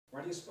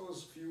you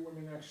suppose few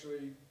women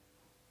actually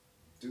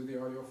do the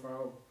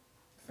audiophile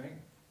thing?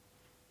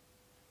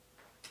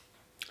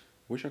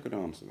 Wish I could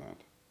answer that.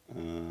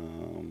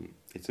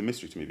 It's a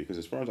mystery to me because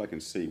as far as I can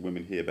see,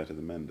 women hear better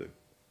than men do.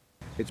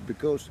 It's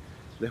because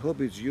the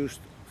hobby is used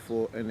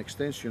for an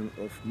extension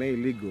of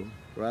male ego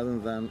rather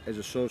than as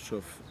a source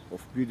of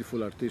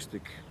beautiful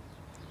artistic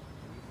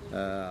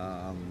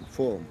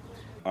form.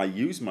 I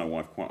use my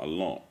wife quite a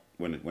lot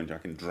when I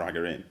can drag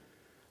her in.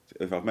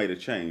 If I've made a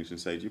change and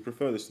say, do you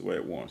prefer this the way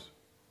it was?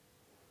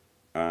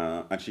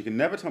 And she can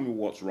never tell me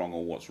what's wrong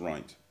or what's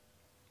right,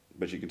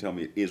 but she can tell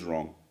me it is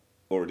wrong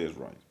or it is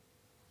right.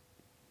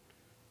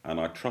 And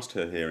I trust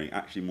her hearing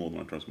actually more than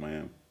I trust my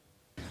own.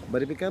 But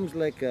it becomes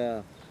like,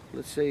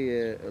 let's say,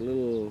 a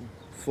little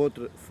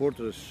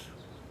fortress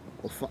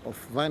of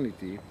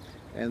vanity,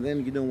 and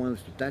then you don't want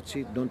to touch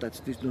it, don't touch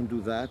this, don't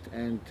do that,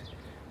 and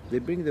they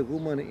bring the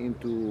woman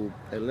into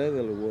a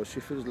level where she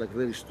feels like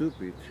very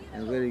stupid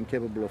and very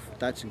incapable of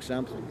touching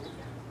something.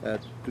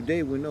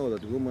 Today we know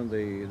that women,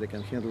 they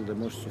can handle the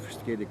most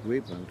sophisticated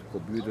equipment,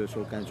 computers,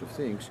 all kinds of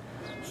things.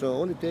 So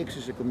all it takes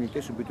is a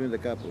communication between the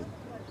couple.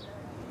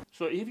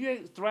 So if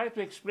you try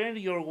to explain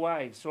to your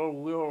wives or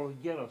your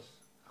girls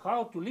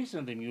how to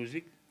listen to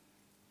music,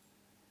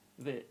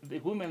 the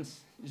woman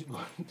is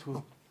going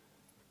to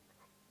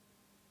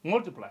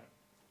multiply.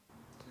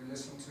 Do you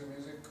listen to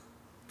music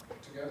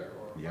together?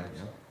 Or Yeah.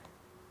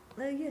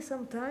 Yes,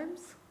 sometimes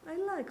I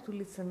like to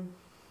listen.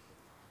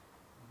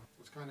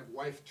 It's kind of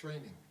wife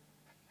training.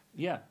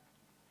 Yeah,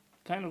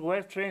 kind of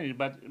wife training,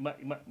 but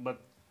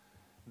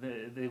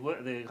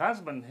the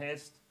husband has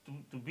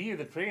to be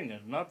the trainer,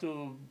 not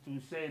to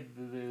say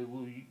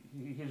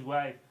his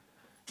wife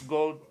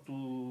go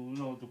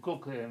to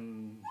cook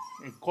and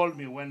call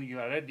me when you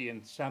are ready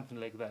and something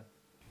like that.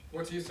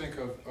 What do you think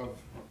of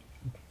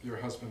your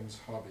husband's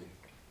hobby?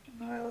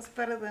 Well, it's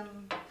better than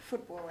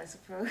football, I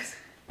suppose.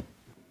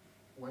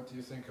 What do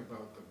you think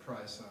about the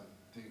price on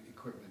the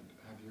equipment?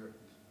 Have your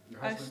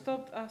I husband?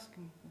 stopped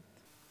asking.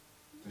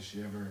 Does she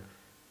ever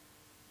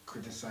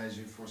criticize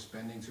you for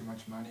spending too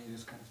much money?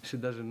 This kind of stuff? She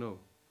doesn't know.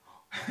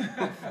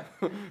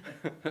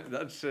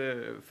 That's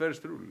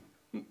first rule.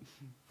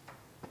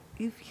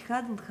 If he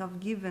hadn't have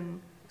given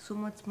so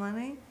much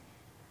money,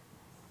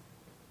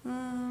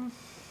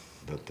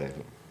 Don't tell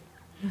him.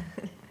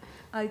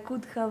 I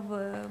could have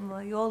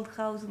my old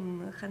house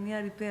in Chania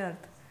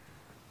repaired.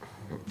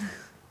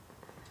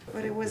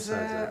 But it was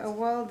a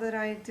world that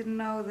I didn't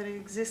know that it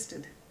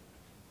existed.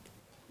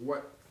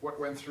 What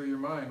went through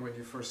your mind when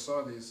you first saw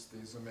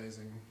these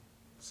amazing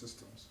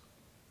systems?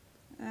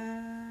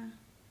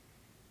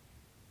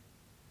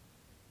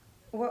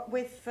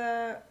 With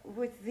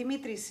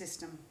Dimitri's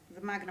system,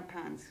 the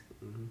Magnapans,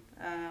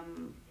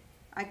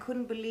 I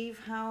couldn't believe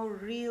how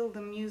real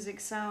the music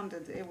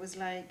sounded. It was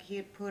like he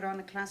had put on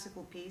a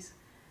classical piece,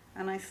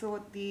 and I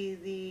thought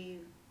the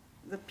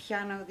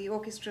piano, the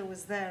orchestra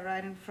was there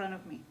right in front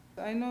of me.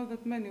 I know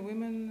that many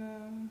women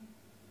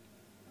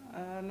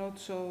are not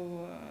so,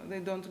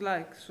 they don't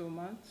like so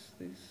much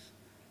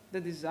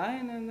the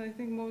design, and I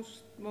think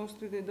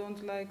mostly they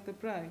don't like the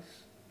price.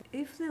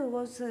 If there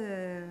was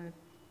a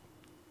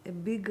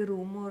big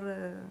room or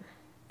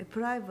a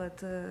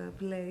private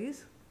place,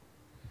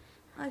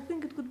 I think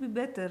it could be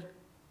better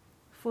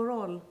for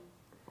all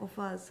of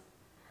us.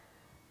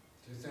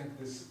 Do you think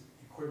this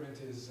equipment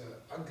is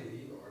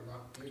ugly or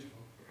not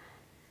beautiful?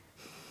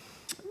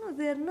 No,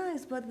 they are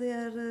nice, but they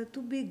are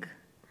too big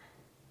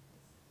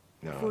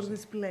for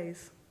this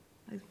place,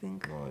 I think.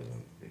 No, it's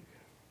not big.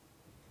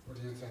 What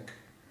do you think?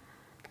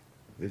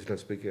 This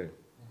loudspeaker?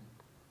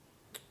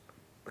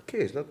 Okay,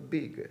 it's not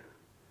big.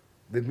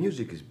 The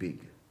music is big.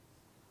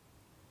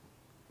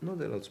 Not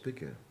the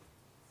loudspeaker.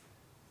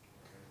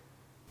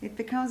 It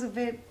becomes a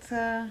bit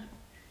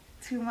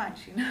too much,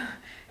 you know,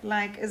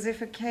 like as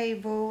if a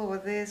cable or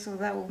this or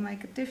that will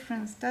make a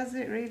difference. Does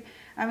it really?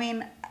 I mean,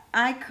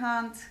 I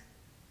can't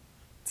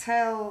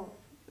tell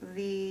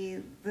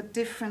the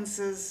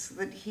differences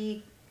that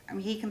he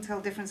can tell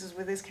differences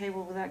with this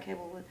cable, with that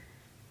cable,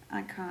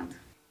 I can't.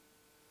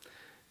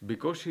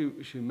 Because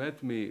she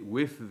met me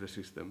with the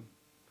system,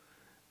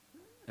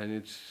 and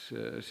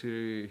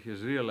she has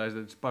realized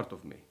that it's part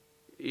of me.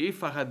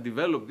 If I had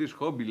developed this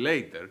hobby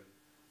later,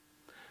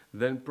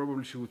 then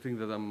probably she would think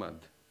that I'm mad.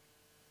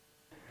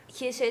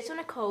 He sits on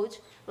a couch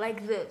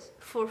like this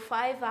for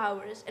 5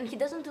 hours and he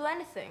doesn't do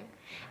anything.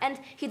 And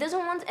he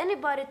doesn't want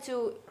anybody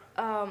to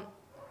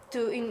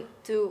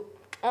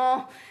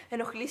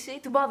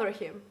bother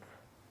him.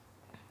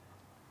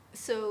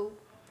 So,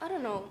 I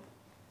don't know,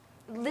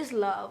 this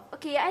love.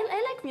 Okay, I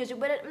like music,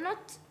 but I'm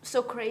not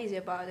so crazy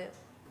about it.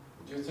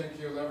 Do you think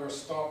you'll ever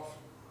stop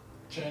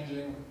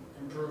changing,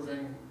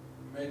 improving,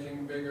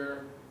 making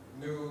bigger,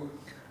 new?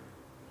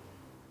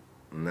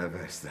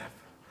 Never stop.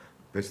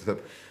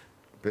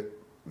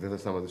 Δεν θα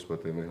σταματήσω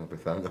ποτέ μέχρι να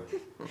πεθάνω.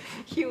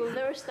 He will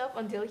never stop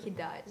until he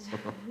dies.